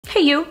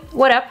Hey you,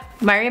 what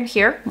up? Maryam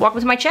here, welcome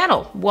to my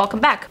channel,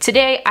 welcome back.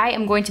 Today I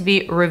am going to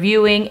be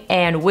reviewing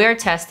and wear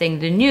testing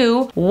the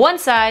new One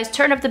Size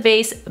Turn Up the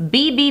Base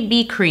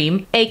BBB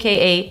Cream,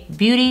 aka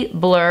Beauty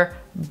Blur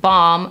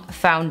Balm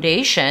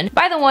Foundation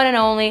by the one and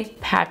only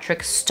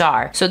Patrick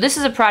Starr. So this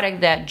is a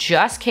product that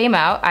just came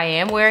out. I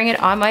am wearing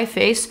it on my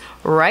face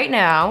right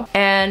now,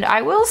 and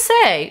I will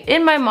say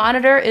in my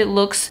monitor it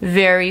looks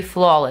very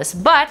flawless,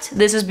 but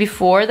this is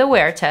before the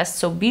wear test,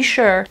 so be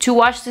sure to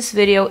watch this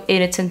video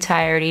in its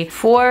entirety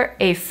for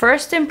a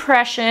first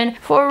impression,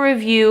 for a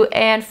review,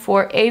 and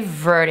for a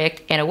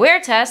verdict and a wear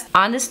test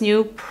on this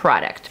new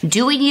product.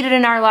 Do we need it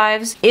in our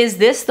lives? Is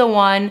this the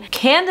one?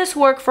 Can this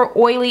work for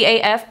oily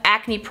AF,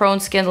 acne prone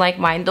skin like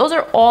mine? Those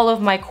are all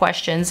of my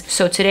questions,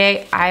 so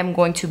today I'm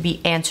going to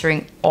be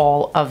answering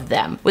all of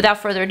them. Without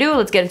further ado,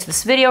 let's get into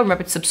this video.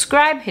 Remember to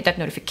subscribe, hit that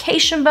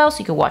notification bell so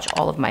you can watch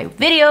all of my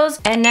videos.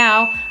 And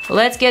now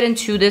let's get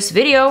into this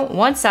video.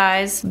 One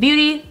Size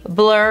Beauty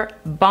Blur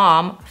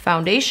Balm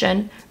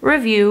Foundation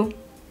review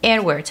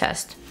and wear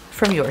test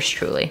from yours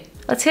truly.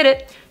 Let's hit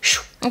it.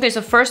 Okay,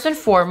 so first and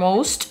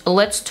foremost,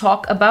 let's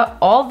talk about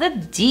all the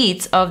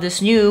deets of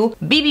this new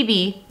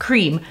BBB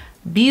Cream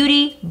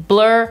Beauty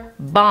Blur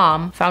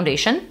Balm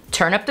Foundation.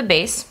 Turn Up the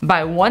Base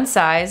by One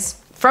Size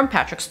from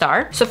Patrick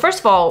Starr. So first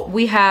of all,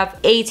 we have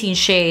 18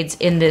 shades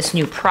in this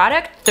new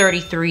product,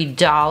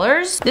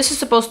 $33. This is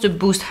supposed to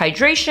boost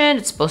hydration.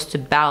 It's supposed to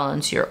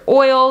balance your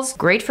oils.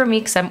 Great for me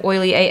because I'm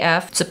oily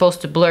AF. It's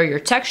supposed to blur your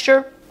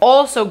texture.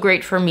 Also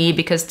great for me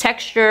because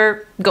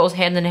texture goes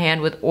hand in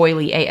hand with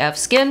oily AF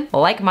skin,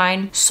 like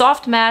mine.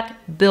 Soft matte,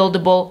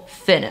 buildable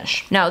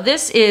finish. Now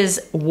this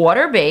is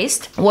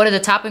water-based. One of the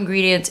top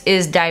ingredients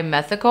is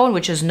dimethicone,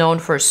 which is known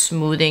for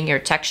smoothing your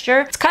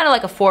texture. It's kind of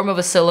like a form of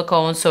a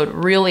silicone, so it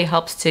really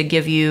helps to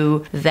give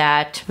you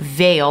that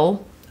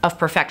veil of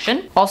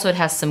perfection. Also, it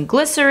has some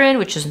glycerin,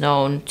 which is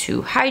known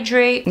to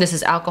hydrate. This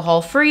is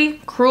alcohol-free,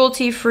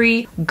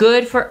 cruelty-free,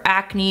 good for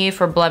acne,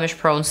 for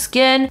blemish-prone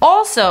skin.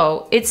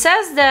 Also, it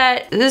says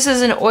that this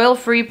is an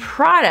oil-free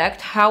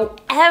product.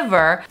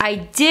 However, I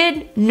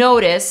did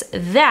notice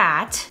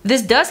that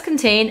this does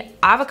contain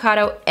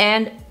avocado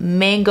and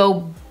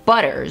mango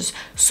butters.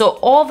 So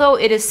although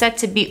it is said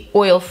to be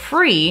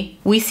oil-free,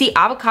 we see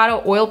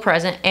avocado oil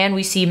present and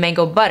we see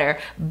mango butter.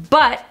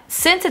 But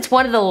since it's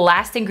one of the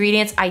last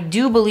ingredients, I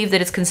do believe that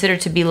it's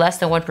considered to be less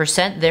than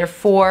 1%.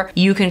 Therefore,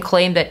 you can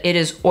claim that it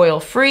is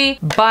oil-free,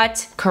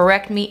 but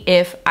correct me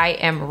if I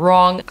am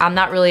wrong. I'm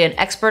not really an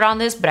expert on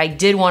this, but I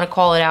did want to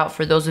call it out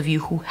for those of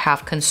you who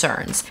have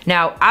concerns.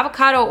 Now,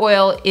 avocado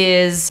oil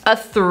is a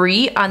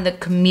 3 on the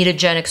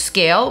comedogenic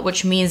scale,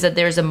 which means that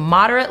there's a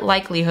moderate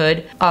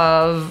likelihood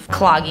of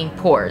clogging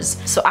pores.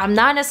 So I'm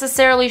not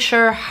necessarily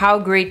sure how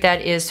great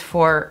that is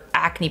for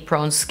acne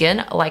prone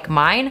skin like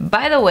mine.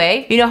 By the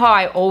way, you know how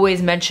I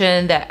always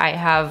mention that I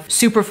have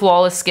super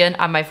flawless skin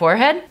on my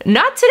forehead?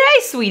 Not today,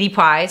 sweetie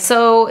pie.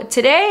 So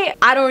today,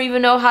 I don't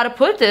even know how to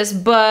put this,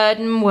 but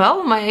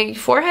well, my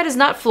forehead is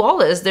not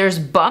flawless. There's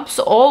bumps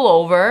all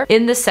over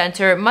in the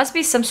center. It must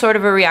be some sort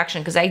of a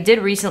reaction because I did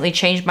recently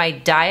change my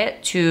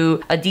diet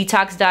to a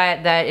detox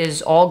diet that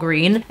is all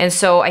green. And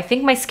so I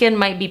think my skin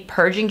might be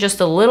purging just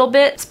a little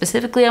bit,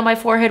 specifically on my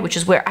forehead, which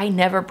is where I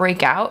never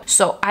break out.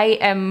 So I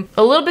am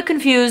a little bit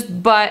confused,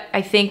 but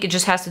I think it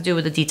just has to do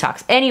with the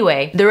detox.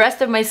 Anyway, the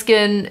rest of my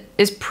skin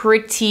is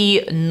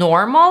pretty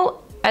normal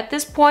at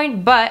this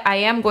point, but I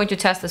am going to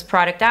test this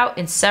product out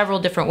in several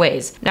different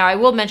ways. Now, I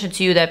will mention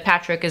to you that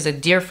Patrick is a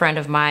dear friend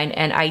of mine,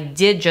 and I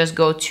did just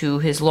go to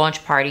his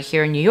launch party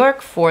here in New York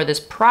for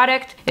this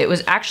product. It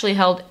was actually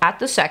held at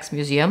the Sex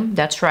Museum.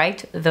 That's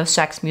right, the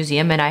Sex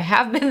Museum, and I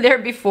have been there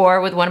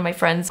before with one of my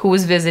friends who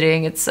was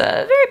visiting. It's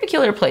a very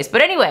peculiar place.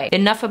 But anyway,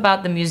 enough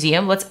about the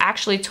museum. Let's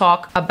actually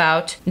talk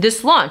about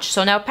this launch.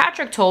 So now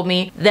Patrick told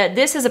me that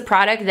this is a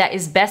product that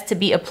is best to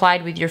be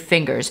applied with your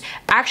fingers.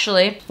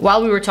 Actually,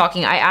 while we were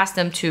talking, I asked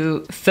him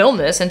to film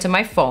this into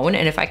my phone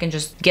and if I can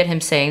just get him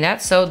saying that.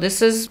 So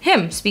this is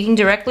him speaking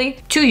directly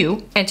to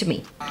you and to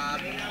me.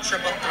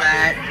 Triple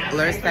threat,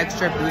 blurs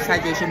texture, boosts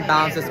hydration,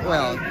 balances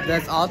oil.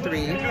 Does all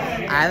 3.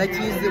 I like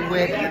to use it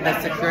with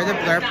the Secure the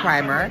Blur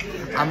primer.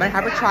 I'm gonna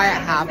have her try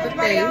it half the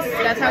face.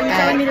 That's how you're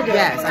telling me to do it?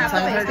 Yes, I'm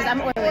telling her. Because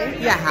I'm oily.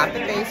 Yeah, half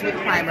the face with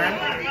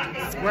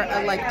primer.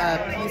 Squirt like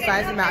a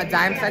pea-sized amount, a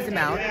dime-sized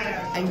amount,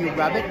 and you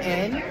rub it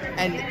in,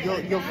 and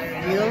you'll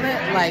feel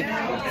it like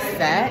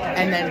set,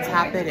 and then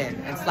tap it in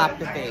and slap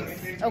the face.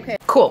 Okay.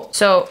 Cool.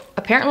 So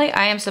apparently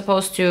I am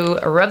supposed to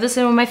rub this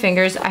in with my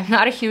fingers. I'm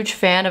not a huge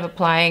fan of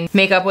applying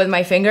makeup with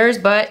my fingers,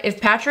 but if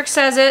Patrick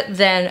says it,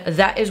 then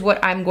that is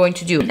what I'm going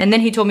to do. And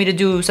then he told me to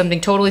do something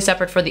totally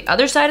separate for the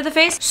other side of the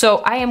face. So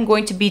I am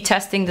going to be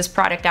testing this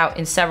product out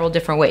in several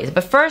different ways.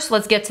 But first,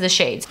 let's get to the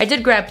shades. I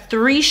did grab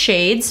 3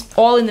 shades,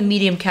 all in the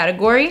medium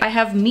category. I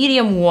have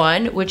medium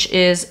 1, which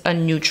is a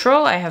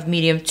neutral. I have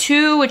medium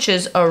 2, which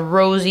is a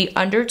rosy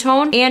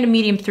undertone, and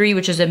medium 3,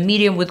 which is a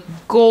medium with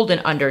golden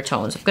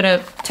undertones. I'm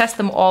gonna test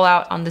them all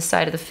out on this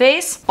side of the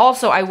face.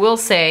 Also, I will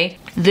say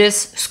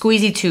this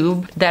squeezy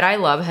tube that I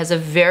love has a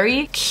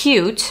very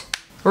cute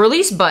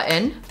release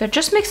button that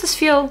just makes this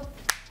feel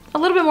a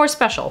little bit more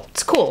special.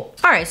 It's cool.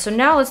 All right, so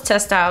now let's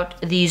test out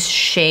these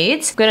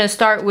shades. I'm gonna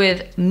start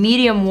with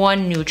medium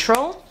 1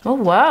 neutral. Oh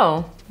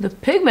wow, the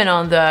pigment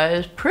on that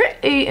is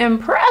pretty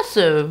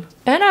impressive.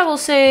 And I will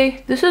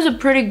say this is a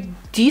pretty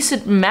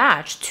decent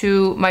match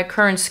to my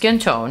current skin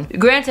tone.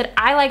 Granted,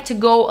 I like to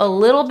go a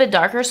little bit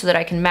darker so that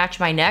I can match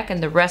my neck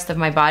and the rest of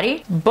my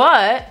body,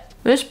 but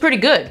this is pretty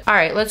good. All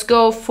right, let's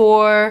go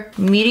for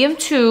medium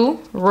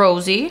 2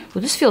 rosy.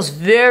 Well, this feels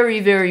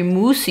very, very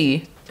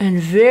moussey and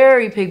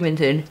very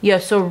pigmented. Yeah,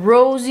 so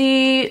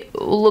rosy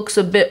looks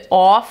a bit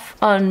off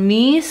on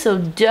me, so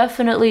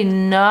definitely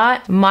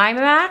not my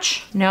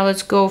match. Now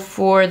let's go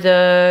for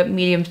the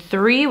medium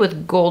 3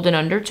 with golden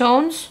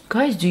undertones.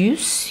 Guys, do you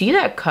see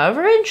that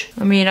coverage?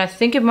 I mean, I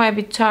think it might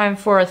be time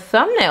for a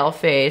thumbnail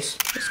face.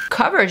 This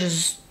coverage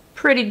is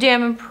pretty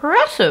damn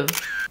impressive.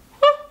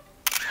 Huh.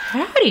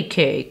 Patty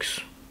cakes.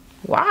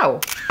 Wow.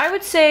 I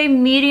would say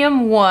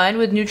medium 1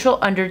 with neutral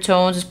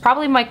undertones is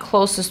probably my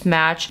closest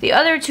match. The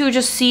other two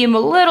just seem a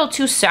little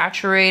too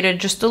saturated,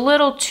 just a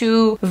little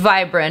too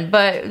vibrant,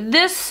 but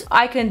this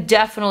I can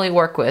definitely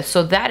work with,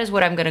 so that is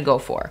what I'm gonna go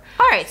for.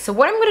 All right, so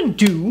what I'm gonna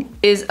do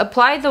is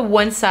apply the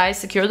One Size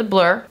Secure the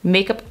Blur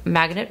Makeup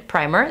Magnet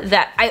Primer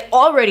that I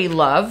already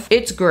love.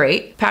 It's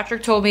great.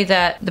 Patrick told me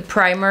that the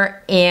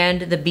primer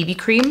and the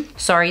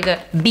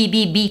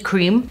BB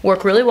cream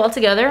work really well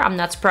together. I'm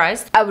not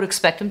surprised. I would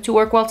expect them to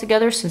work well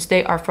together since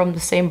they are from the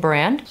same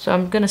brand. So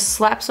I'm gonna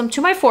slap some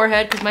to my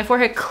forehead because my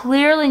forehead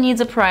clearly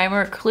needs a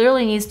primer, it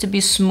clearly needs to be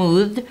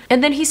smoothed.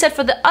 And then he said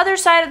for the other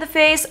side of the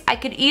face, I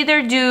could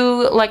either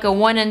do like a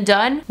one and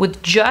done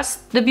with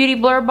just the Beauty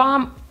Blur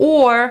Balm,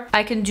 or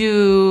I can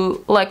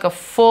do like a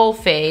full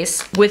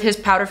face with his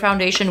powder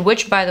foundation,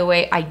 which by the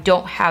way, I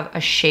don't have a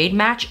shade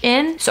match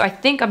in. So I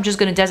think I'm just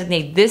gonna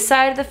designate this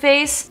side of the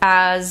face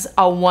as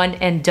a one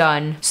and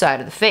done side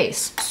of the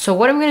face. So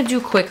what I'm gonna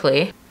do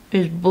quickly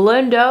is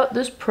blend out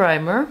this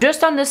primer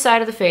just on this side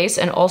of the face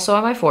and also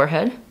on my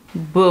forehead.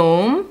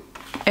 Boom.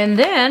 And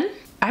then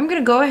I'm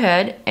gonna go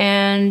ahead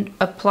and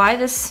apply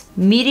this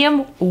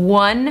medium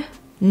 1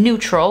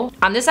 neutral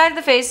on this side of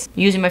the face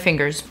using my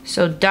fingers.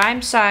 So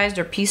dime sized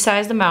or pea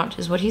sized amount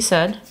is what he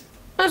said.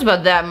 That's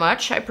about that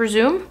much, I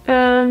presume.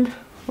 And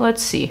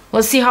let's see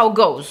how it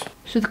goes.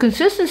 So the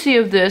consistency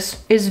of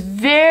this is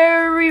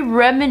very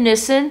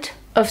reminiscent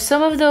of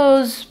some of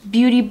those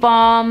beauty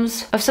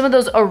bombs, of some of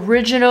those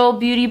original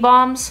beauty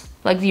bombs,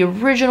 like the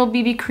original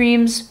BB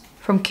creams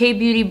from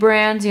K-Beauty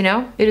brands, you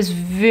know? It is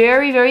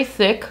very, very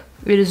thick.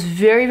 It is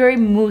very, very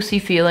moussey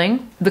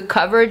feeling. The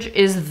coverage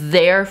is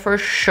there for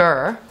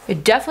sure.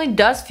 It definitely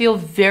does feel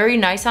very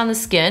nice on the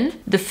skin.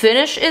 The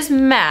finish is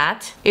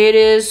matte. It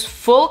is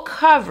full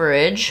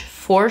coverage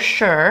for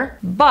sure,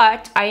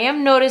 but I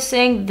am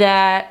noticing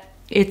that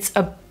it's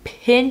a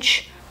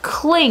pinch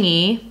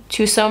clingy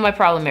to some of my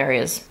problem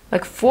areas.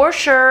 Like for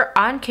sure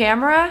on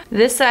camera,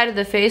 this side of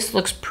the face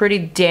looks pretty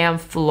damn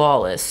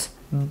flawless,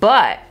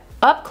 but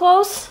up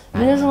close, it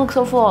doesn't look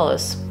so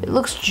flawless. It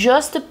looks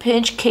just a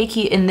pinch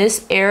cakey in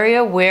this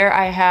area where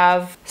I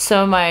have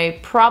some of my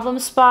problem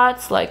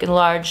spots, like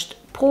enlarged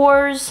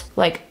pores,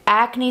 like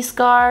acne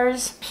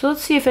scars. So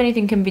let's see if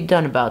anything can be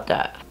done about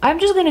that. I'm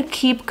just gonna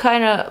keep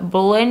kind of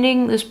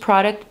blending this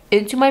product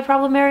into my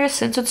problem area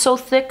since it's so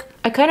thick.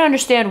 I kind of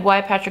understand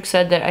why Patrick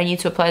said that I need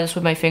to apply this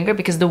with my finger,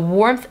 because the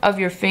warmth of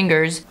your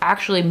fingers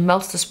actually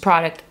melts this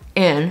product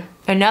in.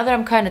 And now that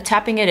I'm kind of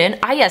tapping it in,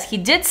 yes, he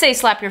did say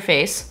slap your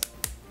face.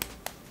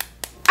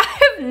 I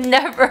have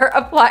never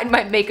applied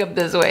my makeup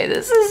this way.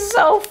 This is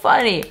so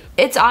funny.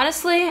 It's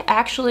honestly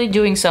actually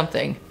doing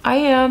something. I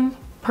am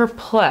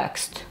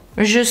perplexed.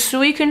 Je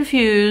suis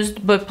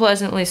confused, but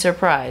pleasantly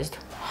surprised.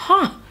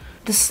 Huh.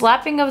 The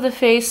slapping of the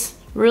face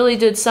really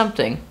did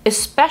something,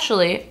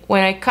 especially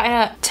when I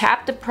kind of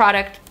tap the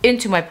product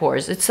into my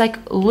pores. It's like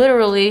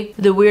literally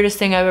the weirdest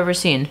thing I've ever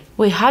seen.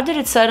 Wait, how did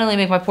it suddenly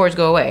make my pores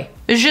go away?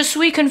 Je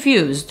suis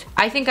confused.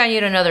 I think I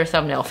need another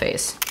thumbnail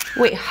face.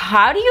 Wait,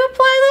 how do you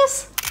apply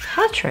this?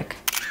 Patrick,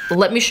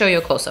 let me show you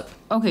a close-up.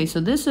 Okay,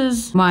 so this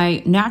is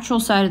my natural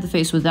side of the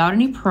face without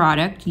any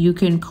product. You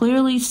can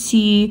clearly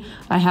see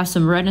I have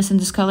some redness and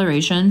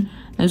discoloration.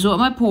 This is what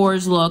my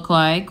pores look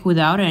like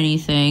without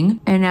anything.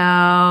 And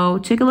now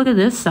take a look at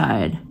this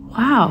side.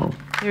 Wow.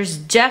 There's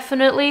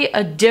definitely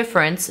a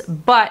difference,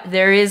 but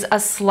there is a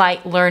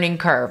slight learning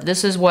curve.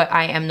 This is what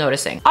I am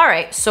noticing. All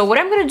right, so what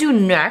I'm gonna do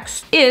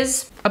next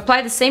is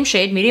apply the same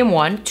shade, medium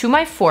 1, to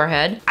my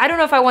forehead. I don't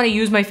know if I wanna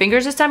use my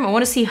fingers this time. I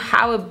wanna see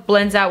how it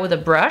blends out with a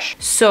brush.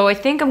 So I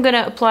think I'm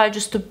gonna apply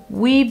just a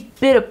wee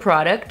bit of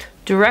product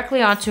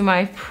directly onto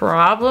my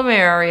problem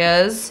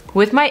areas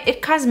with my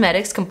IT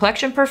Cosmetics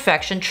Complexion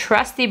Perfection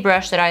trusty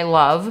brush that I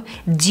love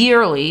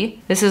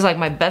dearly. This is like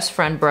my best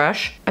friend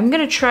brush. I'm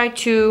gonna try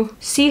to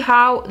see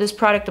how this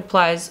product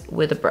applies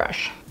with a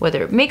brush,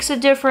 whether it makes a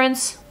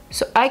difference.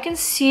 So I can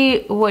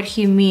see what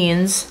he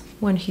means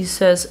when he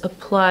says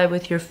apply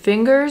with your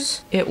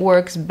fingers, it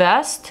works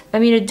best. I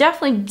mean, it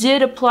definitely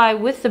did apply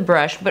with the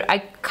brush, but I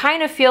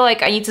kind of feel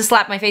like I need to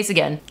slap my face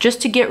again just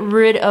to get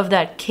rid of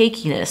that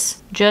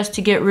cakiness, just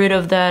to get rid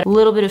of that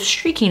little bit of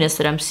streakiness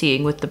that I'm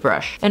seeing with the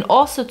brush, and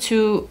also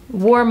to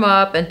warm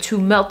up and to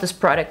melt this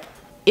product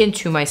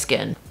into my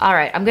skin. All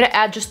right, I'm gonna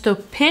add just a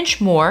pinch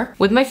more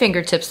with my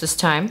fingertips this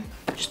time.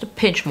 Just a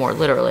pinch more,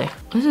 literally.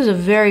 This is a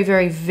very,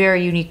 very,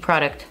 very unique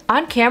product.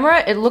 On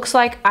camera, it looks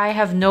like I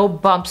have no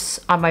bumps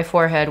on my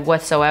forehead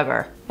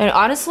whatsoever. And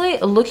honestly,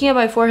 looking at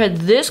my forehead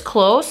this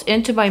close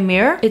into my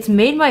mirror, it's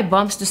made my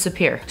bumps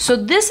disappear. So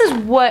this is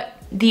what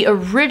the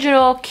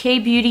original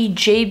K-Beauty,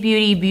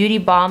 J-Beauty beauty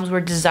balms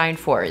were designed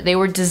for. They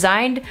were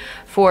designed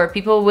for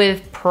people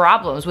with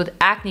problems, with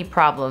acne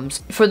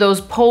problems, for those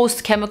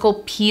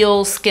post-chemical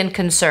peel skin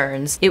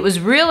concerns. It was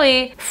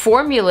really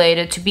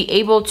formulated to be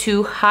able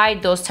to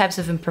hide those types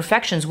of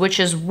imperfections, which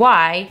is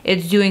why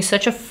it's doing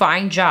such a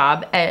fine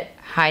job at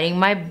hiding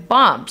my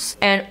bumps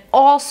and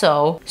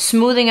also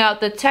smoothing out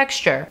the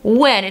texture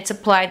when it's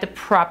applied the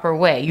proper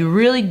way. You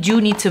really do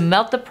need to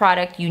melt the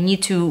product. You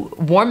need to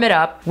warm it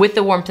up with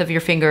the warmth of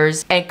your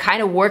fingers and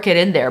kind of work it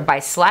in there by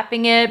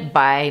slapping it,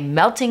 by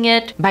melting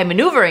it, by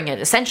maneuvering it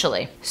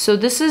essentially. So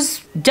this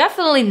is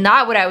definitely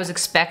not what I was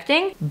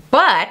expecting,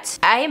 but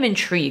I am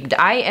intrigued.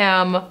 I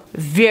am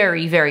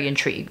very, very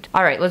intrigued.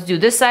 All right, let's do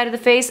this side of the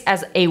face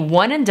as a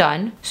one and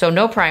done. So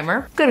no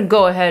primer. I'm gonna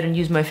go ahead and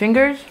use my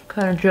fingers,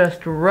 kind of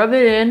just rub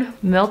it in,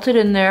 melt it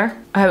in there.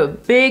 I have a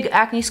big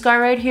acne scar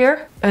right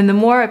here, and the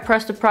more I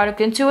press the product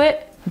into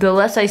it, the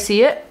less I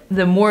see it,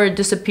 the more it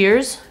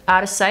disappears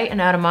out of sight and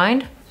out of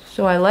mind.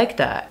 So I like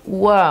that.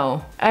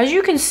 Wow. As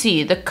you can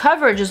see, the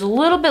coverage is a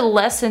little bit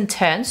less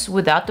intense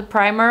without the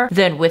primer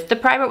than with the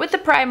primer. With the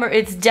primer,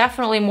 it's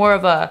definitely more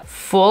of a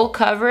full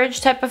coverage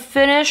type of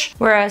finish,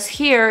 whereas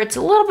here, it's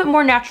a little bit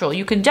more natural.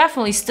 You can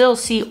definitely still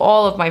see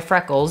all of my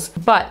freckles,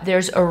 but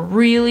there's a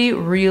really,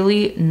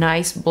 really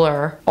nice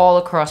blur all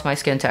across my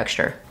skin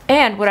texture.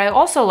 And what I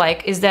also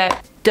like is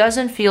that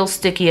doesn't feel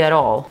sticky at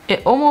all.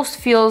 It almost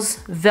feels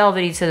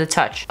velvety to the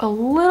touch. A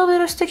little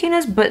bit of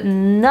stickiness, but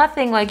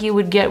nothing like you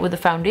would get with a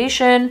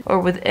foundation or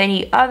with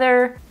any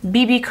other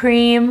BB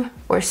cream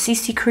or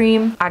CC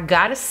cream. I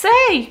gotta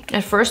say,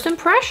 at first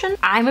impression,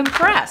 I'm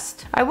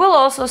impressed. I will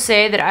also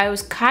say that I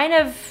was kind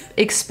of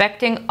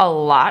expecting a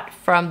lot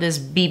from this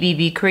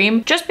BBB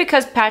cream just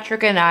because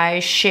Patrick and I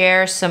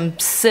share some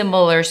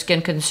similar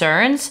skin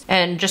concerns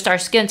and just our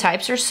skin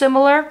types are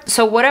similar.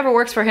 So whatever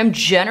works for him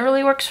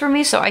generally works for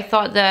me. So I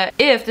thought that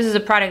if this is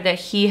a product that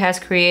he has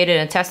created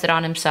and tested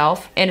on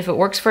himself, and if it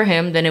works for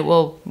him, then it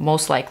will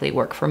most likely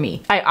work for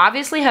me. I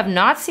obviously have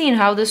not seen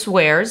how this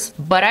wears,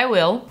 but I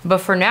will. But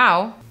for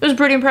now, it was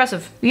pretty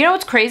impressive. You know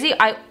what's crazy?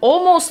 I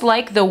almost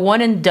like the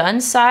one and done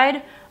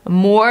side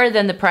more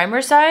than the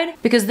primer side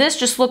because this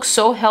just looks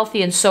so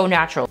healthy and so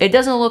natural. It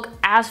doesn't look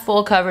as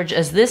full coverage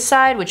as this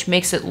side, which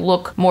makes it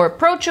look more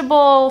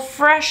approachable,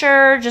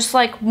 fresher, just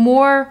like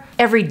more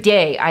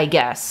everyday, I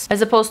guess,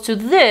 as opposed to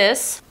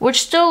this,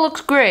 which still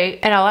looks great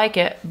and I like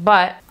it,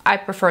 but I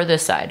prefer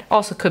this side.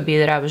 Also could be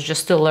that I was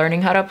just still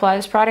learning how to apply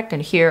this product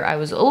and here I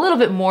was a little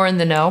bit more in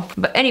the know.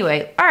 But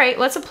anyway, all right,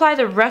 let's apply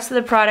the rest of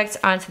the products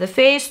onto the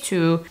face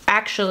to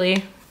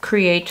actually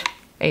create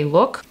a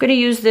look. I'm gonna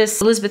use this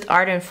Elizabeth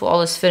Arden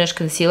Flawless Finish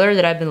Concealer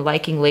that I've been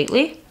liking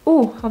lately.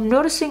 Ooh, I'm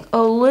noticing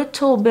a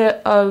little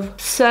bit of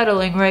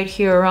settling right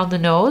here around the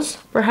nose.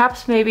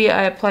 Perhaps maybe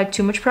I applied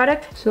too much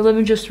product. So let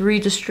me just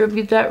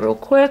redistribute that real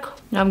quick.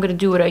 Now I'm gonna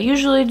do what I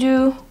usually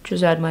do, which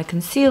is add my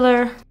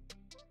concealer.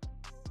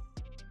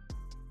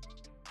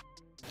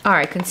 All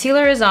right,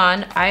 concealer is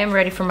on. I am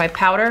ready for my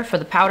powder. For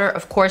the powder,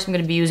 of course, I'm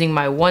gonna be using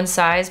my One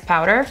Size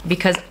powder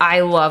because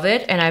I love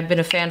it and I've been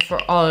a fan for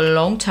a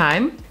long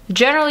time.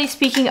 Generally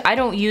speaking, I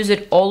don't use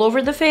it all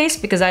over the face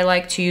because I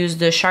like to use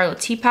the Charlotte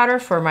Tea powder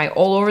for my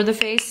all over the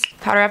face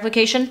powder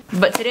application.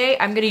 But today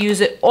I'm gonna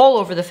use it all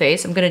over the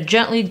face. I'm gonna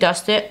gently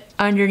dust it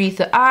underneath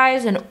the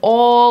eyes and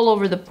all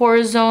over the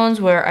pore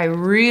zones where I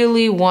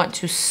really want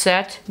to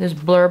set this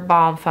Blur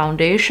Balm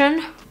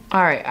foundation.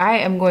 All right, I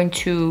am going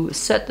to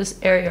set this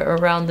area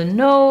around the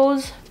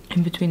nose,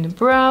 in between the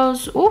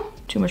brows. Ooh,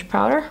 too much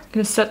powder. I'm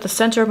gonna set the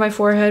center of my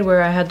forehead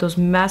where I had those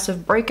massive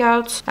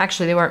breakouts.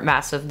 Actually, they weren't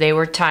massive, they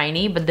were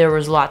tiny, but there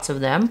was lots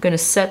of them. I'm gonna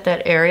set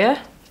that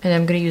area, and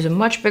I'm gonna use a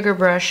much bigger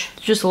brush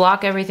to just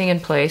lock everything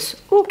in place.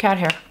 Ooh, cat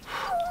hair.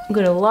 I'm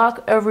gonna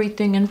lock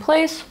everything in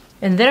place,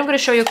 and then I'm gonna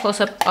show you a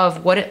close-up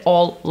of what it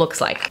all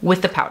looks like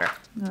with the powder.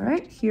 All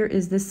right, here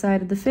is this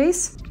side of the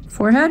face,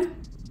 forehead.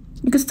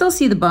 You can still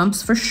see the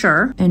bumps for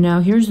sure. And now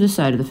here's this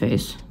side of the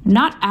face.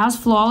 Not as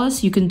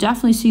flawless. You can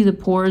definitely see the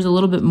pores a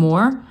little bit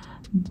more,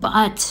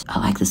 but I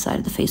like this side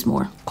of the face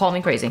more. Call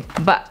me crazy.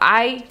 But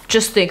I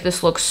just think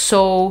this looks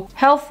so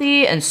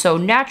healthy and so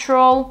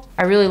natural.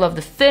 I really love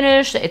the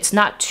finish. It's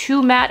not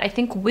too matte. I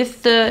think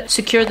with the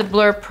Secure the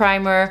Blur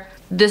primer,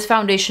 this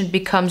foundation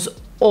becomes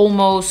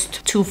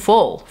almost too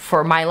full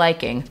for my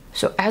liking.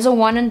 So as a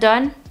one and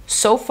done,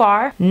 So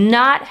far,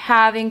 not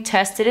having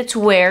tested its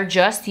wear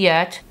just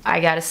yet, I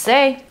gotta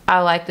say,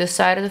 I like this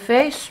side of the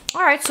face.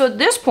 All right, so at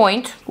this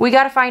point, we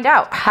gotta find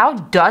out, how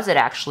does it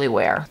actually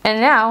wear? And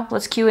now,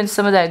 let's cue in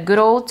some of that good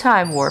old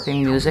time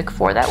warping music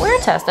for that wear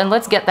test, and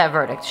let's get that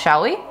verdict,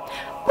 shall we?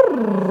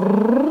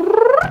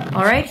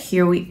 All right,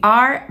 here we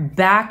are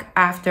back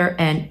after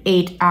an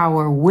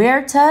 8-hour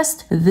wear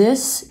test.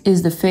 This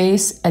is the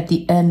face at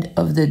the end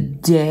of the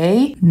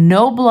day.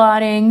 No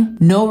blotting,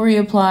 no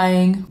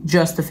reapplying,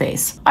 just the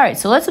face. All right,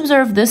 so let's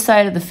observe this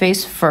side of the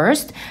face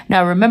first.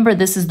 Now remember,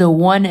 this is the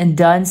one and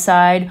done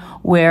side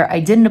where I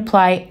didn't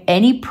apply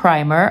any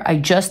primer. I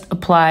just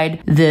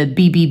applied the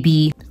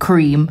BBB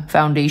cream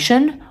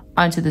foundation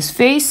onto this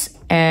face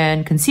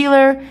and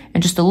concealer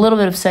and just a little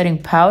bit of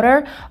setting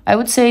powder. I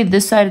would say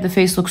this side of the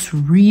face looks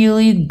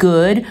really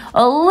good.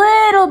 A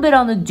little bit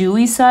on the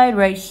dewy side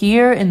right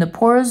here in the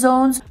pore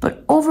zones,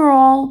 but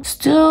overall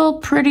still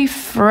pretty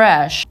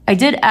fresh. I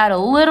did add a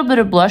little bit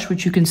of blush,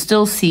 which you can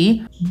still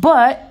see,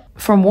 but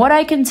from what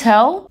I can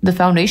tell, the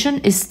foundation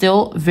is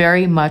still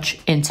very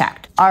much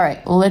intact. All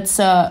right, let's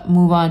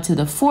move on to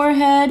the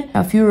forehead.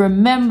 Now, if you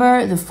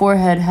remember, the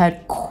forehead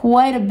had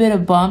quite a bit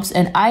of bumps,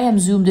 and I am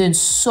zoomed in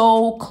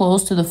so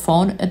close to the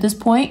phone at this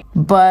point.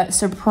 But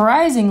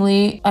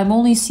surprisingly, I'm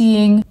only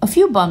seeing a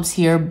few bumps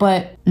here,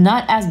 but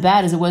not as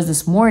bad as it was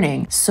this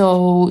morning.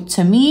 So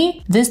to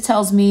me, this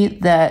tells me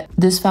that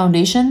this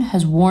foundation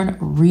has worn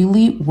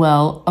really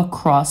well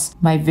across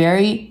my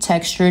very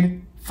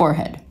textured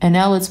forehead. And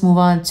now let's move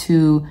on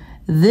to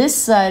this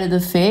side of the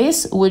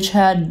face, which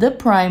had the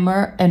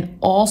primer and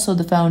also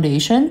the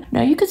foundation.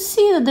 Now you can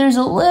see that there's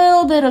a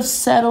little bit of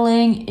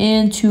settling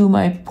into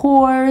my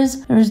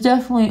pores. There's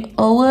definitely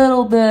a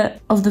little bit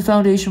of the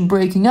foundation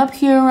breaking up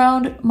here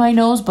around my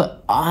nose,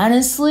 but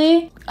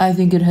honestly, I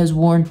think it has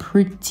worn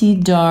pretty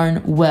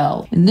darn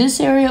well. In this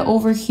area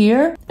over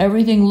here,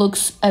 everything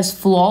looks as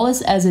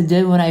flawless as it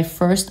did when I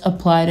first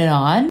applied it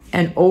on.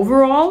 And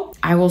overall,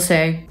 I will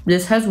say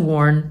this has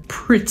worn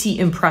pretty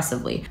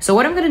impressively. So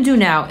what I'm gonna do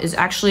now is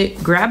actually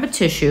grab a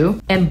tissue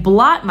and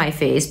blot my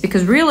face,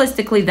 because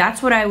realistically,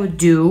 that's what I would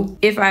do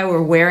if I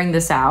were wearing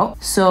this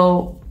out.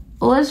 So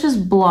let's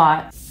just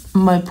blot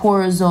my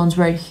pore zones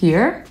right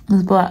here.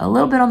 Let's blot a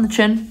little bit on the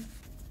chin.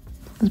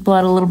 Let's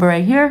blot a little bit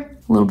right here.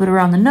 A little bit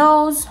around the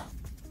nose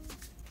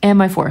and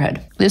my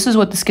forehead. This is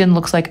what the skin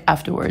looks like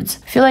afterwards.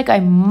 I feel like I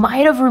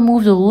might have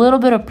removed a little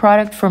bit of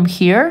product from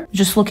here,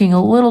 just looking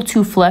a little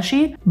too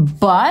fleshy,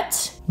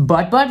 but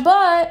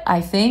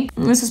I think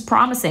this is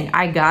promising.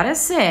 I gotta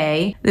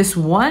say, this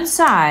one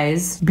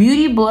size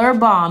Beauty Blur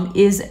Balm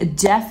is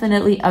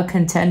definitely a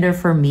contender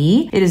for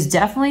me. It is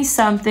definitely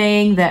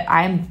something that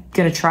I'm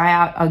gonna try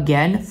out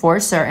again for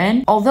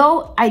certain.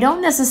 Although I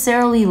don't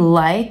necessarily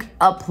like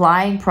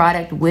applying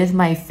product with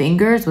my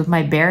fingers, with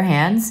my bare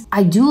hands,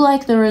 I do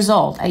like the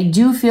result. I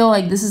do feel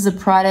like this is a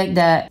product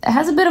that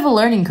has a bit of a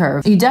learning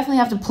curve. You definitely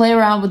have to play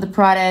around with the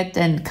product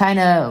and kind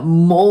of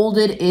mold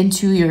it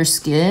into your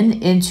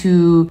skin,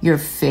 into your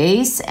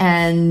face,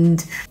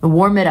 and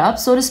warm it up,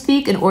 so to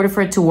speak, in order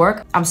for it to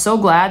work. I'm so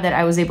glad that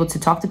I was able to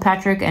talk to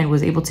Patrick and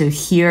was able to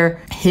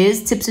hear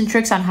his tips and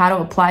tricks on how to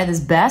apply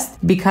this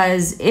best,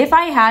 because if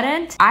I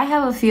hadn't, I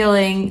have a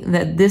feeling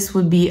that this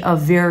would be a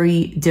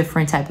very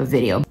different type of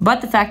video.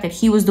 But the fact that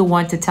he was the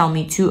one to tell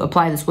me to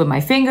apply this with my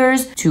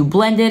fingers, to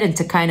blend it and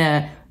to kind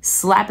of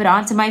slap it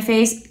onto my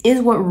face is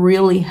what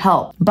really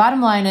helped.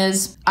 Bottom line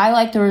is, I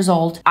like the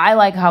result. I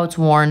like how it's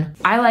worn.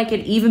 I like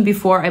it even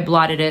before I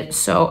blotted it.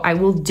 So I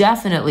will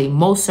definitely,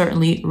 most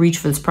certainly reach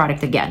for this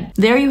product again.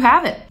 There you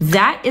have it.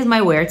 That is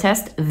my wear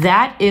test.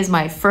 That is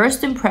my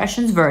first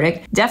impressions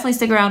verdict. Definitely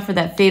stick around for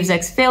that Faves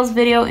X Fails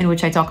video in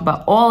which I talk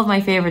about all of my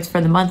favorites for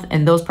the month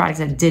and those products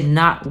that did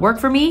not work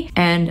for me.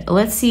 And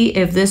let's see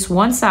if this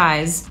one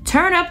size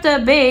Turn Up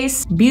the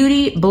Base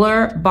Beauty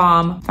Blur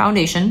Balm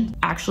foundation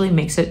actually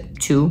makes it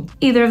to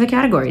either of the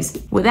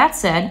categories. With that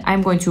said,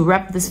 I'm going to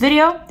wrap this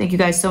video. Thank you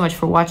guys so much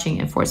for watching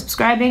and for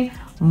subscribing.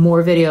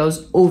 More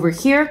videos over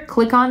here.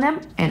 Click on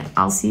them and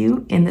I'll see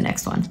you in the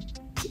next one.